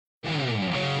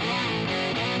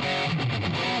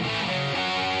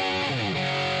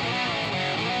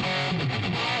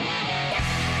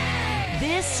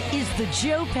is the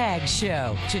Joe Pags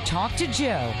Show. To talk to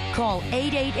Joe, call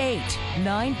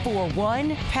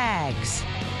 888-941-PAGS.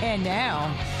 And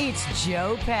now, it's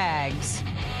Joe Pags.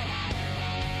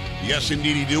 Yes,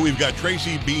 indeed, do. We've got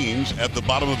Tracy Beans at the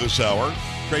bottom of this hour.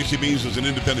 Tracy Beans is an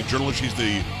independent journalist. She's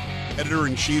the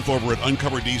editor-in-chief over at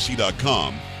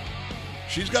uncoverdc.com.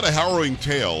 She's got a harrowing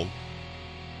tale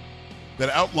that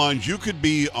outlines you could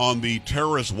be on the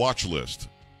terrorist watch list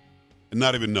and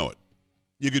not even know it.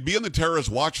 You could be on the terrorist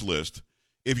watch list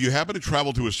if you happen to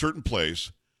travel to a certain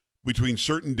place between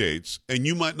certain dates, and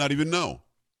you might not even know.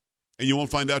 And you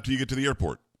won't find out till you get to the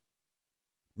airport.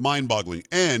 Mind-boggling.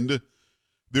 And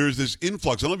there's this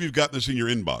influx. I don't know if you've gotten this in your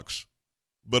inbox,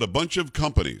 but a bunch of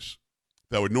companies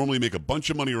that would normally make a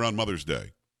bunch of money around Mother's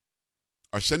Day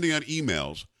are sending out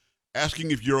emails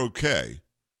asking if you're okay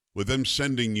with them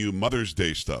sending you Mother's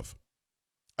Day stuff.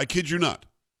 I kid you not.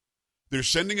 They're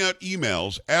sending out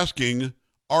emails asking,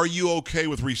 are you okay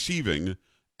with receiving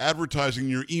advertising in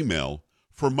your email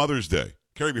for Mother's Day?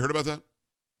 Carrie, have you heard about that?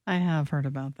 I have heard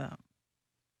about that.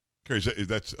 Carrie,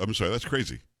 I'm sorry, that's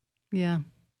crazy. Yeah,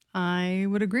 I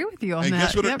would agree with you on and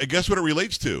that. Guess what it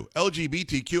relates to?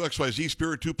 LGBTQXYZ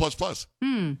Spirit 2++.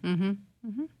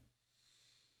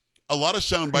 A lot of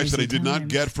sound bites that I did not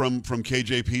get from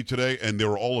KJP today, and they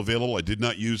were all available. I did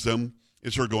not use them.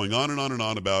 It's her going on and on and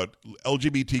on about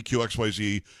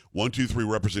LGBTQXYZ 1, 2, 3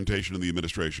 representation in the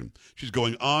administration. She's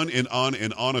going on and on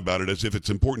and on about it as if it's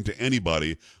important to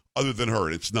anybody other than her.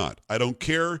 It's not. I don't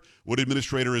care what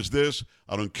administrator is this.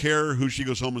 I don't care who she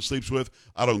goes home and sleeps with.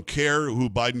 I don't care who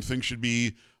Biden thinks should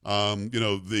be,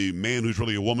 the man who's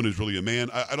really a woman who's really a man.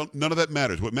 None of that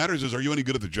matters. What matters is, are you any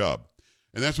good at the job?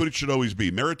 And that's what it should always be.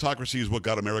 Meritocracy is what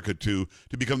got America to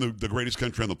become the greatest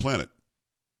country on the planet.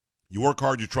 You work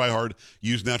hard, you try hard,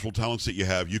 you use natural talents that you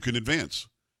have, you can advance.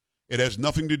 It has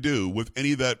nothing to do with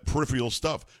any of that peripheral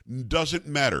stuff. Doesn't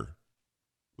matter.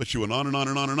 But she went on and on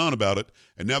and on and on about it,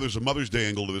 and now there's a Mother's Day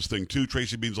angle to this thing, too.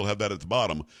 Tracy Beans will have that at the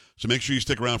bottom, so make sure you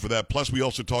stick around for that. Plus, we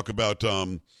also talk about,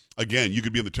 again, you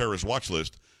could be on the terrorist watch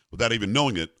list without even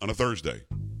knowing it on a Thursday.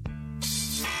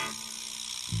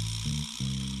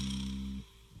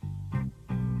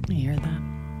 You hear that?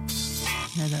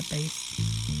 Hear that bass?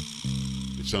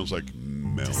 It sounds like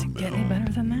Mel. Does it get any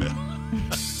better than that?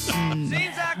 Seems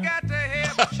I got to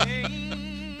have a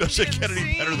change. Does it get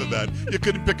any better than that? You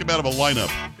couldn't pick him out of a lineup.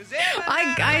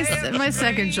 My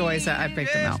second choice, I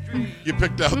picked him out. You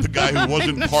picked out the guy who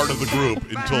wasn't part of the group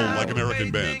until like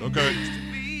American Band. Okay.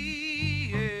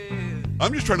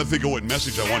 I'm just trying to think of what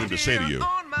message I want him to say to you.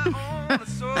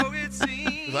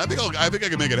 I think I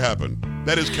can make it happen.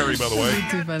 That is Carrie, by the way.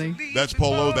 Too funny. That's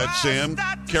Polo. That's Sam.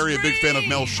 Carrie, a big fan of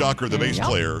Mel Shocker, the bass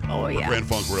player Oh, yeah. of Grand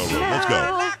Funk Railroad. Let's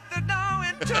go.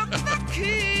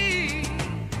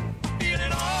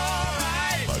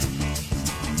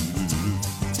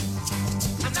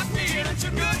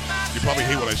 You probably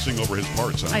hate when I sing over his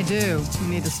parts, huh? I do. You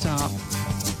need to stop.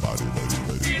 I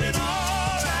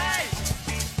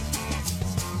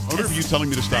wonder if you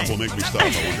telling me to stop will make me stop. I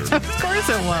wonder. Of course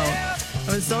it won't.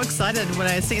 I was so excited when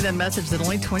I see that message that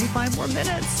only 25 more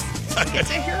minutes. I get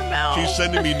to hear Mel. She's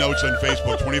sending me notes on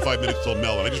Facebook, 25 minutes till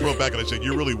Mel, and I just wrote back and I said,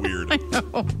 you're really weird. I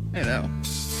know.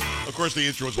 Of course, the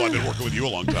answer was, well, I've been working with you a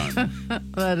long time.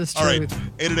 That is true. All right,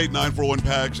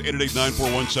 888-941-PAGS,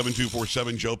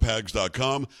 888-941-7247,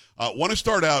 joepags.com. Want to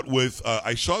start out with,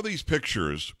 I saw these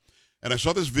pictures, and I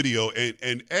saw this video,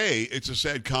 and A, it's a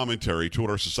sad commentary to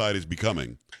what our society is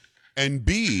becoming. And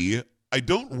B, I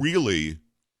don't really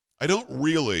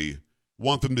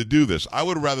want them to do this. I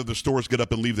would rather the stores get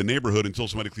up and leave the neighborhood until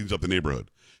somebody cleans up the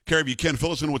neighborhood. Carrie, if you can,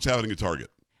 fill us in what's happening at Target.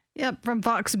 Yep, from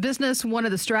Fox Business, one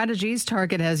of the strategies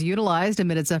Target has utilized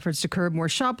amid its efforts to curb more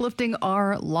shoplifting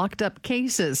are locked-up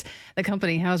cases. The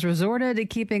company has resorted to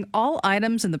keeping all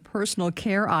items in the personal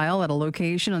care aisle at a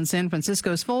location on San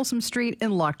Francisco's Folsom Street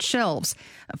in locked shelves,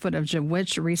 footage of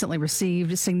which recently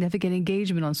received significant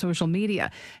engagement on social media.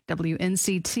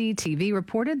 WNCT TV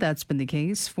reported that's been the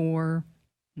case for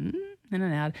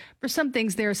some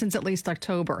things there since at least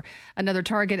October. Another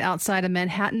Target outside of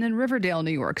Manhattan and Riverdale,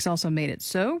 New York, has also made it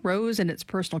so rows in its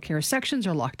personal care sections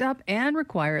are locked up and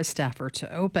require a staffer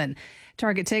to open.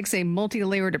 Target takes a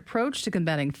multi-layered approach to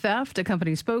combating theft. A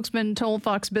company spokesman told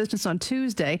Fox Business on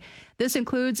Tuesday this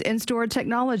includes in-store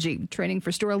technology, training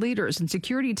for store leaders and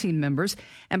security team members,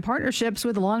 and partnerships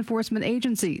with law enforcement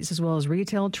agencies, as well as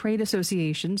retail trade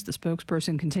associations. The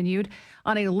spokesperson continued,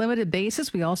 on a limited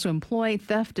basis, we also employ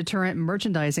theft deterrent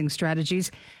merchandising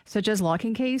strategies, such as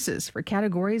locking cases for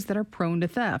categories that are prone to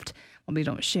theft. While we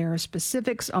don't share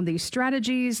specifics on these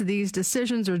strategies, these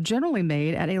decisions are generally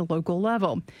made at a local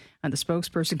level. And the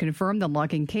spokesperson confirmed the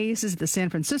locking cases at the San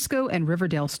Francisco and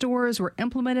Riverdale stores were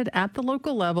implemented at the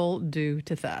local level due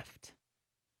to theft.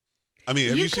 I mean,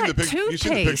 have you seen the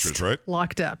pictures, right?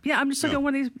 Locked up. Yeah, I'm just looking at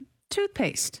one of these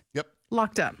toothpaste. Yep.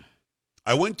 Locked up.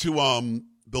 I went to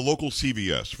the local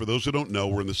CVS. For those who don't know,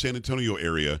 we're in the San Antonio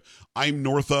area. I'm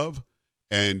north of,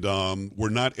 and we're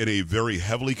not in a very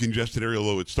heavily congested area,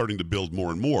 although it's starting to build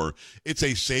more and more. It's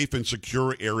a safe and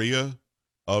secure area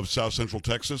of South Central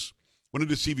Texas. Went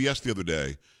into CVS the other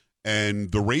day, and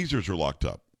the razors are locked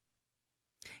up.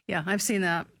 Yeah, I've seen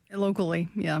that locally,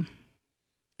 yeah.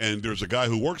 And there's a guy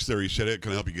who works there. He said, hey,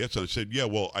 can I help you get some? I said, yeah,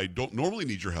 well, I don't normally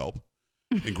need your help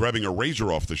in grabbing a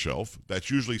razor off the shelf. That's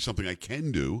usually something I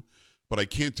can do, but I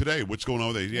can't today. What's going on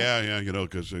with it? Yeah,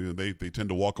 because they tend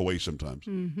to walk away sometimes.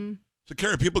 Mm-hmm. So,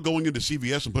 Carrie, people going into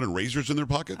CVS and putting razors in their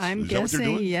pockets? I'm guessing, that what they're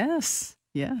doing?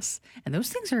 Yes. And those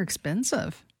things are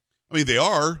expensive. I mean, they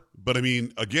are, but I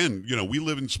mean, again, we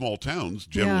live in small towns,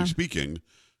 generally speaking,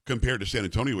 compared to San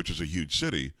Antonio, which is a huge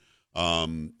city.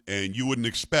 And you wouldn't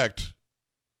expect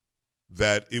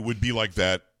that it would be like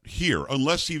that here,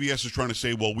 unless CVS is trying to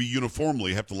say, well, we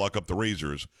uniformly have to lock up the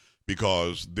razors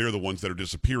because they're the ones that are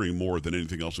disappearing more than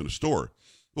anything else in a store.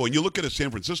 Well, when you look at a San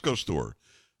Francisco store,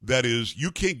 that is,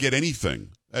 you can't get anything,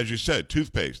 as you said,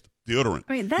 toothpaste, deodorant.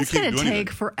 I mean, that's going to take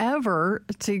forever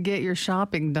to get your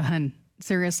shopping done.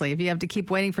 Seriously, if you have to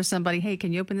keep waiting for somebody, hey,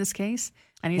 can you open this case?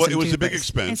 I need some it was toothpaste. a big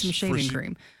expense. And some shaving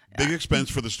cream. Big expense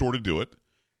for the store to do it.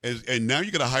 And now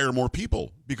you got to hire more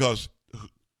people because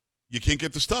you can't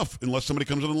get the stuff unless somebody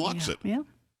comes in and locks it. Yeah,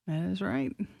 that is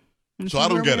right. So I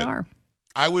don't get it.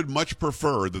 I would much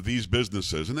prefer that these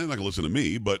businesses, and they're not going to listen to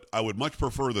me, but I would much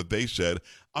prefer that they said,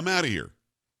 I'm out of here.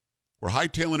 We're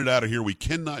hightailing it out of here. We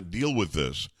cannot deal with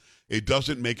this. It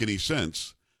doesn't make any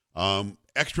sense.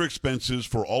 Extra expenses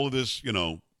for all of this,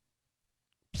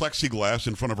 plexiglass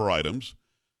in front of our items.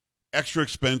 Extra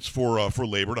expense for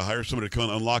labor to hire somebody to come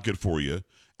and unlock it for you.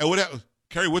 And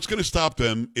Carrie, what's going to stop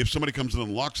them if somebody comes in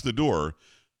and locks the door,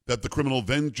 that the criminal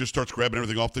then just starts grabbing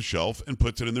everything off the shelf and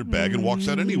puts it in their bag and walks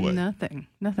out anyway? Nothing.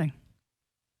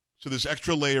 So this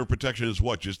extra layer of protection is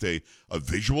what? Just a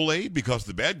visual aid? Because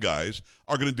the bad guys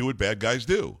are going to do what bad guys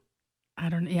do. I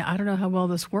don't know how well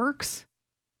this works,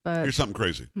 but here's something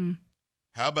crazy.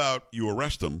 How about you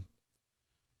arrest them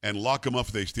and lock them up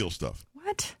if they steal stuff?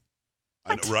 What?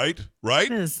 Right?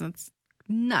 That's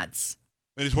nuts.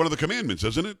 And it's one of the commandments,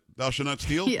 isn't it? Thou shalt not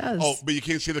steal? Yes. Oh, but you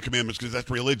can't say the commandments because that's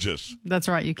religious. That's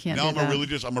right. You can't. Now I'm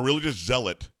a religious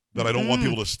zealot that I don't want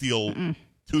people to steal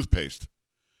toothpaste.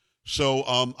 So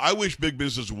I wish big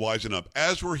business would wisen up.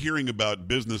 As we're hearing about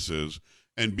businesses,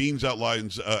 and Beans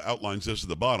outlines this at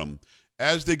the bottom,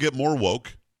 as they get more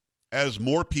woke, as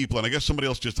more people, and I guess somebody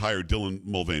else just hired Dylan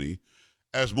Mulvaney,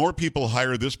 as more people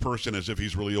hire this person as if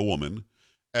he's really a woman,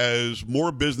 as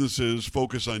more businesses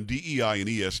focus on DEI and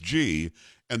ESG,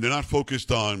 and they're not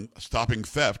focused on stopping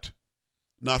theft,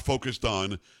 not focused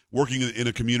on working in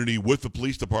a community with the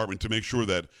police department to make sure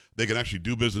that they can actually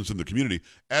do business in the community,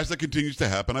 as that continues to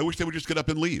happen, I wish they would just get up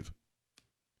and leave.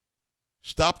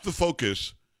 Stop the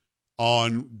focus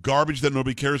on garbage that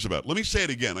nobody cares about. Let me say it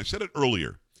again. I said it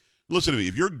earlier. Listen to me.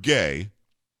 If you're gay,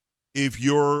 if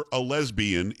you're a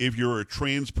lesbian, if you're a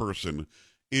trans person,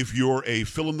 if you're a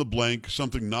fill-in-the-blank,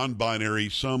 something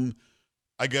non-binary,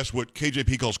 I guess what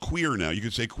KJP calls queer now. You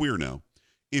can say queer now.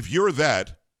 If you're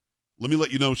that, let me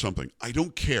let you know something. I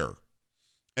don't care.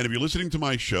 And if you're listening to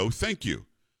my show, thank you.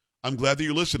 I'm glad that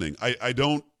you're listening. I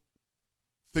don't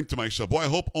think to myself, boy, I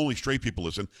hope only straight people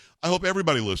listen. I hope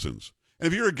everybody listens. And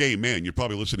if you're a gay man, you're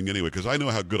probably listening anyway because I know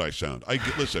how good I sound.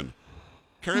 Listen.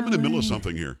 Carrie, I'm in the middle of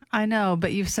something here. I know,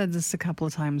 but you've said this a couple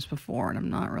of times before, and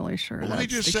I'm not really sure. Well, let me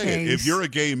just say it. If you're a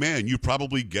gay man, you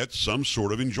probably get some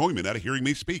sort of enjoyment out of hearing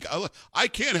me speak. I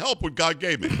can't help what God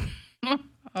gave me.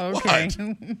 Okay.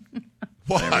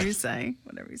 What? Whatever you say.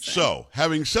 So,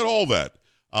 having said all that,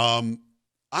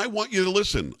 I want you to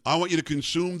listen. I want you to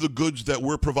consume the goods that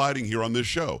we're providing here on this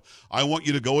show. I want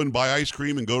you to go and buy ice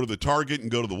cream and go to the Target and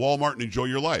go to the Walmart and enjoy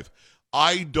your life.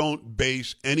 I don't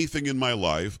base anything in my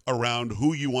life around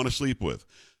who you want to sleep with.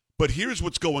 But here's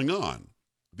what's going on.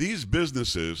 These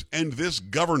businesses and this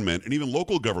government and even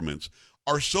local governments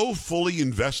are so fully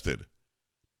invested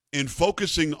in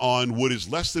focusing on what is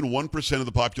less than 1% of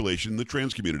the population in the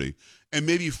trans community and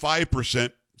maybe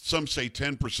 5%, some say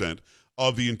 10%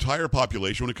 of the entire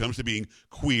population when it comes to being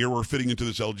queer or fitting into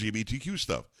this LGBTQ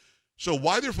stuff. So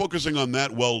why they're focusing on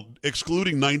that, well,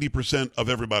 excluding 90% of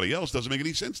everybody else doesn't make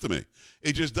any sense to me.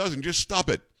 It just doesn't. Just stop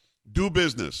it. Do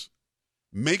business.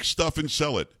 Make stuff and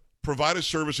sell it. Provide a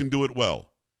service and do it well.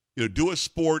 Do a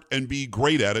sport and be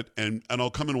great at it, and I'll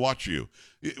come and watch you.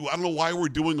 I don't know why we're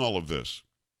doing all of this.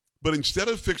 But instead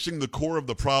of fixing the core of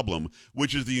the problem,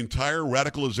 which is the entire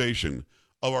radicalization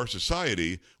of our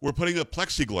society, we're putting up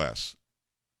plexiglass.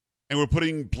 And we're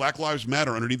putting Black Lives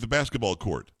Matter underneath the basketball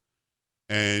court.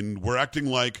 And we're acting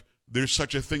like there's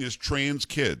such a thing as trans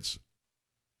kids.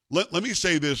 Let me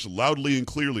say this loudly and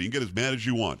clearly. You can get as mad as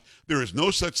you want. There is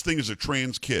no such thing as a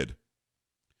trans kid.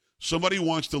 Somebody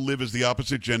wants to live as the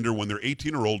opposite gender when they're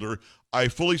 18 or older. I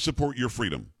fully support your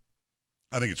freedom.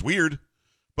 I think it's weird,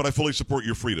 but I fully support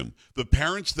your freedom. The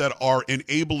parents that are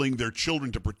enabling their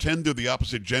children to pretend they're the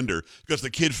opposite gender because the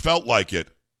kid felt like it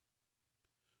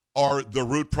are the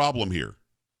root problem here.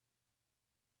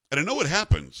 And I know what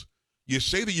happens. You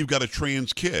say that you've got a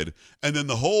trans kid, and then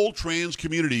the whole trans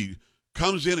community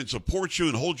comes in and supports you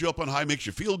and holds you up on high, makes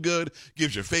you feel good,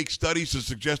 gives you fake studies to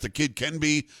suggest a kid can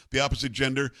be the opposite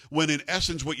gender, when in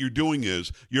essence what you're doing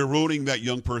is you're ruining that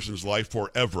young person's life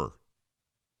forever.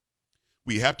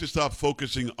 We have to stop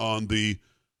focusing on the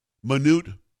minute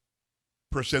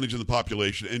percentage of the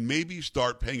population and maybe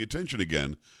start paying attention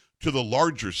again to the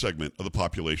larger segment of the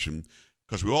population,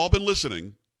 because we've all been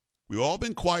listening. We've all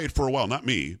been quiet for a while. Not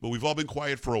me, but we've all been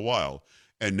quiet for a while.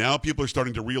 And now people are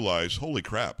starting to realize, holy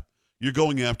crap, you're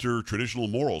going after traditional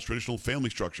morals, traditional family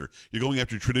structure. You're going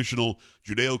after traditional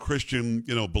Judeo-Christian,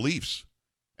 beliefs.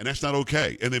 And that's not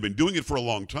okay. And they've been doing it for a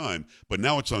long time, but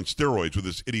now it's on steroids with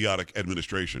this idiotic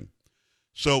administration.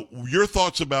 So your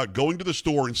thoughts about going to the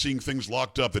store and seeing things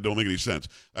locked up that don't make any sense.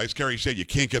 As Carrie said, you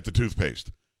can't get the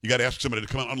toothpaste. You got to ask somebody to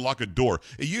come out and unlock a door.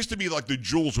 It used to be like the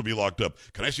jewels would be locked up.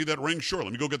 Can I see that ring? Sure.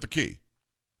 Let me go get the key.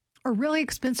 Or really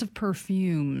expensive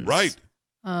perfumes. Right.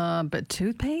 But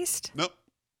toothpaste? Nope.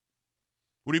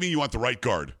 What do you mean you want the right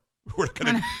guard? We're not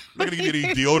going to give you any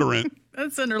deodorant.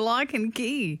 That's under lock and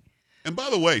key. And by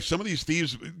the way, some of these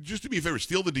thieves, just do me a favor,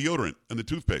 steal the deodorant and the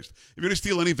toothpaste. If you're going to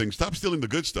steal anything, stop stealing the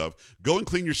good stuff. Go and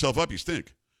clean yourself up. You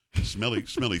stink. Smelly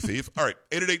thief. All right,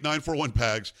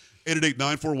 888-941-PAGS,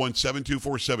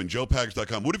 888-941-7247,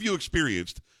 joepags.com. What have you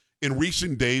experienced in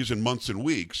recent days and months and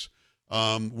weeks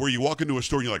where you walk into a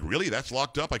store and you're like, really? That's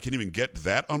locked up? I can't even get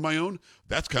that on my own?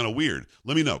 That's kind of weird.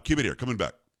 Let me know. Keep it here. Coming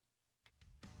back.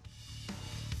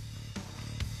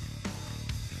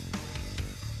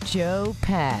 Joe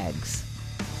Pags.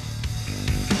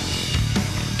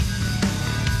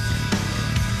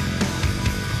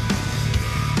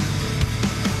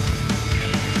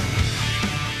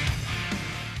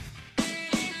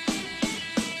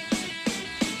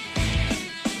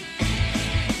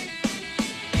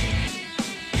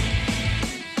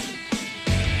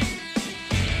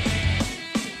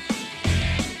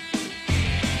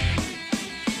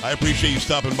 I appreciate you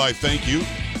stopping by. Thank you.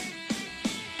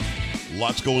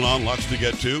 Lots going on, lots to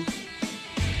get to.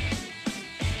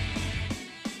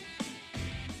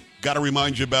 Got to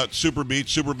remind you about Super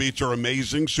Beets. Super Beets are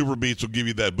amazing. Super Beets will give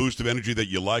you that boost of energy that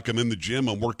you like. I'm in the gym.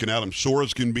 I'm working out. I'm sore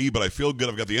as can be, but I feel good.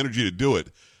 I've got the energy to do it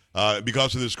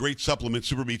because of this great supplement,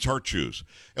 Super Beets Heart Chews.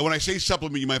 And when I say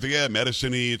supplement, you might think,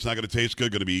 medicine-y. It's not going to taste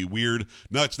good, going to be weird.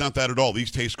 No, it's not that at all. These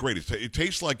taste great. It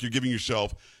tastes like you're giving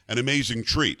yourself an amazing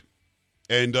treat.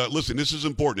 And listen, this is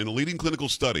important. In a leading clinical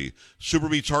study, Super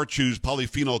Beets Heart Chews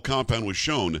polyphenol compound was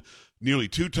shown nearly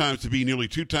two times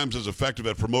as effective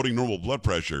at promoting normal blood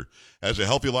pressure as a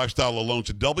healthy lifestyle alone.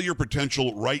 To double your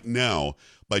potential right now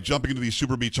by jumping into these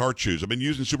Super Beets Heart Chews. I've been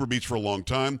using Super Beets for a long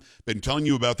time, been telling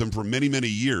you about them for many, many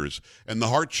years, and the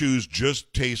Heart Chews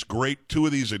just taste great. 2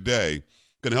 of these a day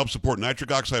can help support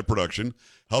nitric oxide production,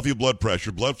 healthy blood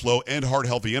pressure, blood flow, and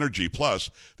heart-healthy energy. Plus,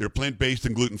 they're plant-based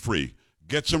and gluten-free.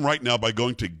 Get some right now by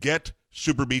going to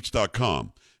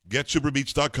getsuperbeets.com.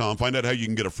 GetSuperBeets.com. Find out how you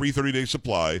can get a free 30-day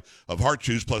supply of Heart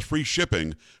Chews plus free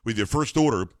shipping with your first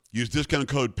order. Use discount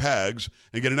code PAGS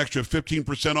and get an extra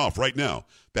 15% off right now.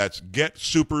 That's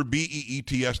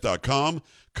GetSuperBeets.com.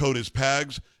 Code is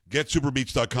PAGS.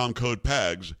 GetSuperBeets.com. Code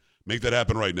PAGS. Make that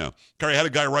happen right now. Carrie, I had a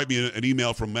guy write me an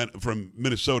email from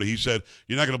Minnesota. He said,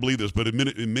 you're not going to believe this, but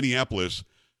in Minneapolis,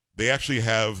 they actually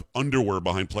have underwear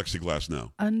behind plexiglass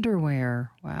now.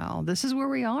 Underwear. Wow. This is where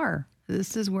we are.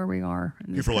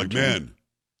 People are like, man,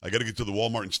 I got to get to the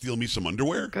Walmart and steal me some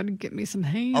underwear? Got to get me some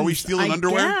Hanes. Are we stealing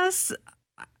underwear?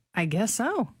 I guess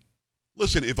so.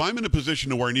 Listen, if I'm in a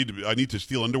position where I need to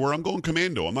steal underwear, I'm going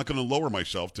commando. I'm not going to lower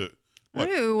myself to... What?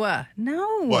 Ew,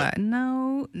 no. What?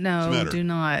 No, do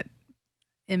not.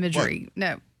 Imagery. What?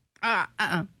 No.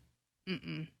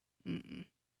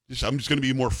 I'm just going to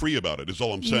be more free about it, is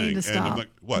all I'm saying. You need to stop. I'm like,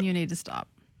 what? You need to stop.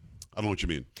 I don't know what you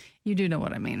mean. You do know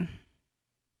what I mean.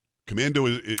 Commando,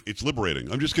 it's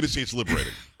liberating. I'm just going to say it's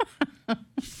liberating.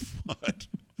 What?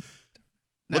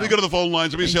 Let me go to the phone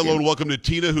lines. Let me say hello and welcome to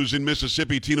Tina, who's in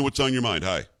Mississippi. Tina, what's on your mind?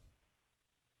 Hi.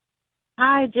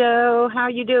 Hi, Joe. How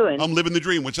you doing? I'm living the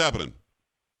dream. What's happening?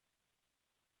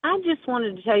 I just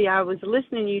wanted to tell you, I was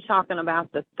listening to you talking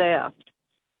about the theft.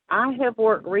 I have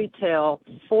worked retail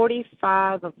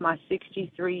 45 of my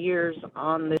 63 years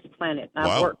on this planet. And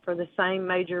Wow. I've worked for the same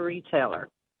major retailer.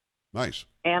 Nice.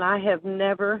 And I have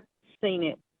never seen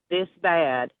it this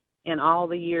bad in all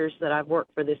the years that I've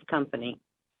worked for this company.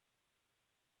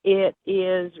 It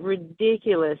is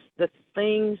ridiculous, the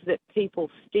things that people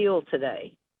steal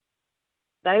today.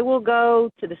 They will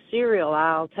go to the cereal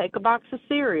aisle, take a box of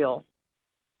cereal,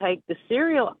 take the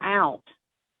cereal out,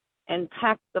 and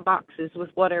pack the boxes with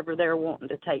whatever they're wanting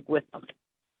to take with them.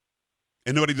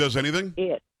 And nobody does anything?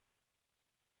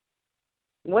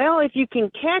 Well, if you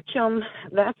can catch them,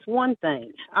 that's one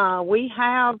thing. We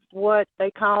have what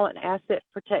they call an asset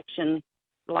protection,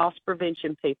 loss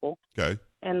prevention people. Okay.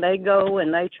 And they go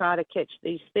and they try to catch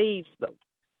these thieves.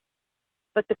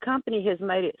 But the company has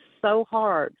made it so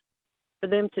hard for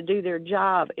them to do their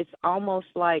job. It's almost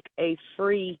like a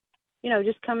free,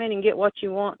 just come in and get what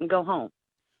you want and go home.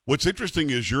 What's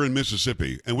interesting is you're in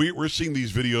Mississippi, and we're seeing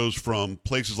these videos from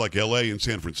places like L.A. and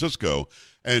San Francisco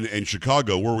and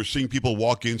Chicago, where we're seeing people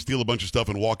walk in, steal a bunch of stuff,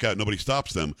 and walk out. Nobody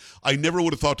stops them. I never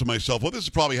would have thought to myself, well, this is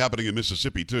probably happening in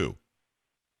Mississippi, too.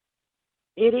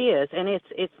 It is, and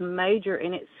it's major,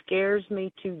 and it scares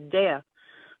me to death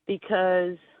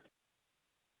because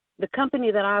the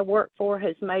company that I work for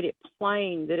has made it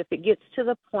plain that if it gets to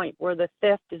the point where the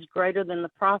theft is greater than the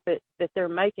profit that they're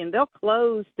making, they'll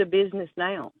close the business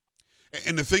down.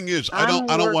 And the thing is, I don't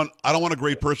want a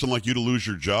great person like you to lose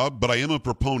your job, but I am a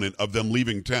proponent of them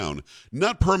leaving town.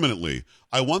 Not permanently.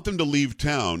 I want them to leave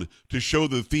town to show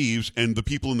the thieves and the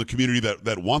people in the community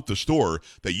that want the store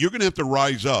that you're going to have to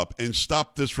rise up and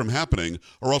stop this from happening,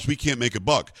 or else we can't make a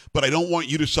buck. But I don't want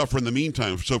you to suffer in the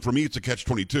meantime. So for me, it's a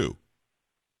catch-22.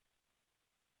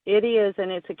 It is,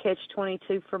 and it's a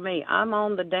catch-22 for me. I'm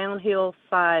on the downhill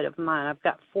side of mine. I've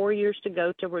got 4 years to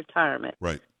go to retirement.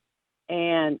 Right.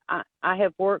 And I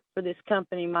have worked for this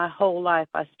company my whole life.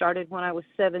 I started when I was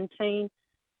 17,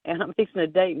 and I'm fixing to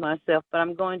date myself, but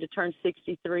I'm going to turn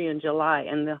 63 in July.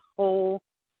 And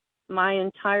my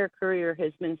entire career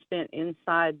has been spent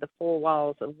inside the four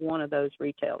walls of one of those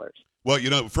retailers. Well,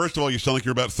 first of all, you sound like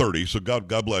you're about 30, so God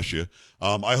bless you.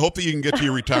 I hope that you can get to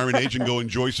your retirement age and go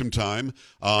enjoy some time.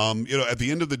 At the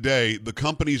end of the day, the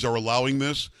companies are allowing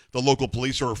this. The local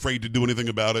police are afraid to do anything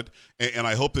about it, and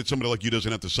I hope that somebody like you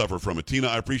doesn't have to suffer from it. Tina,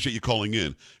 I appreciate you calling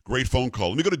in. Great phone call.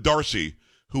 Let me go to Darcy,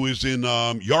 who is in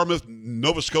Yarmouth,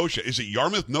 Nova Scotia. Is it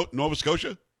Yarmouth, Nova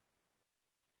Scotia?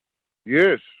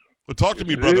 Yes. Well, talk to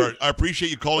me, brother. I appreciate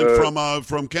you calling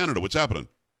from Canada. What's happening?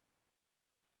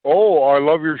 Oh, I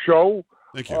love your show.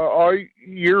 Thank you. I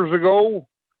years ago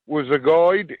was a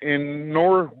guide in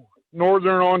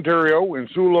northern Ontario in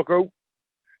Sioux Lookout,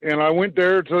 and I went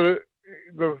there to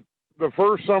the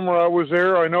first summer I was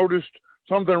there. I noticed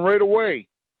something right away.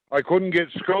 I couldn't get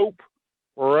scope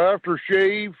or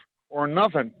aftershave or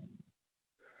nothing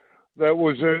that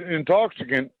was an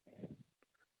intoxicant,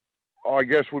 I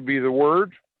guess would be the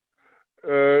word.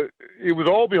 It was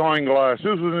all behind glass.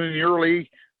 This was in the early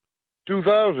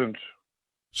 2000s.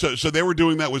 So they were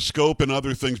doing that with scope and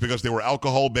other things because they were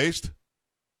alcohol based?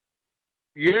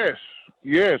 Yes.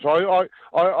 I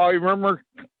remember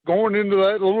going into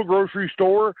that little grocery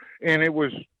store, and it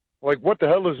was like, what the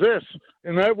hell is this?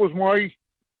 And that was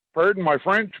pardon my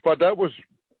French, but that was,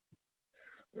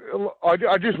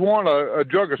 I just want a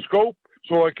jug of scope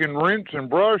so I can rinse and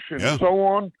brush and so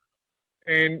on.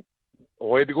 And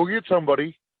I had to go get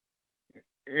somebody,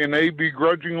 and they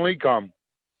begrudgingly come.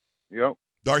 Yep.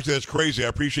 Darcy, that's crazy. I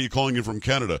appreciate you calling in from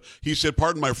Canada. He said,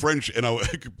 pardon my French, and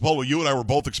Paulo, you and I were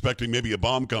both expecting maybe a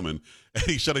bomb coming. And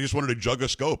he said, I just wanted a jug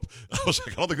of scope. I was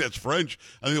like, I don't think that's French.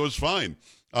 I think it was fine.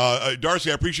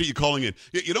 Darcy, I appreciate you calling in.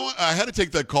 You know what? I had to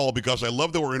take that call because I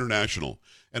love that we're international.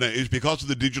 And it's because of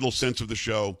the digital sense of the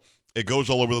show. It goes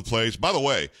all over the place. By the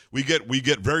way, we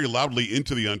get very loudly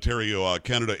into the Ontario,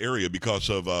 Canada area because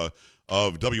of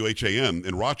WHAM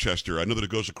in Rochester. I know that it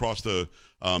goes across the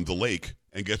lake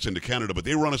and gets into Canada, but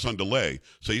they run us on delay,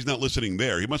 so he's not listening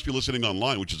there. He must be listening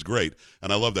online, which is great, and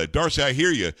I love that. Darcy, I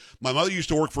hear you. My mother used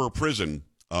to work for a prison,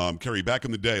 Carrie, back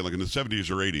in the day, like in the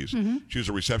 70s or 80s. Mm-hmm. She was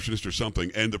a receptionist or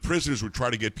something, and the prisoners would try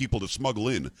to get people to smuggle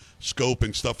in scope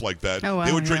and stuff like that. Oh, wow,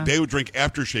 they would drink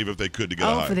aftershave if they could to get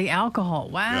high. Oh, for the alcohol.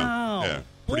 Wow. Yeah,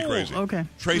 pretty crazy. Okay.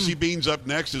 Tracy Bean's up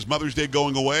next. Is Mother's Day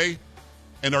going away?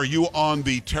 And are you on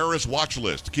the terrorist watch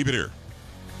list? Keep it here.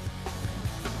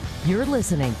 You're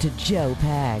listening to Joe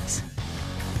Pags.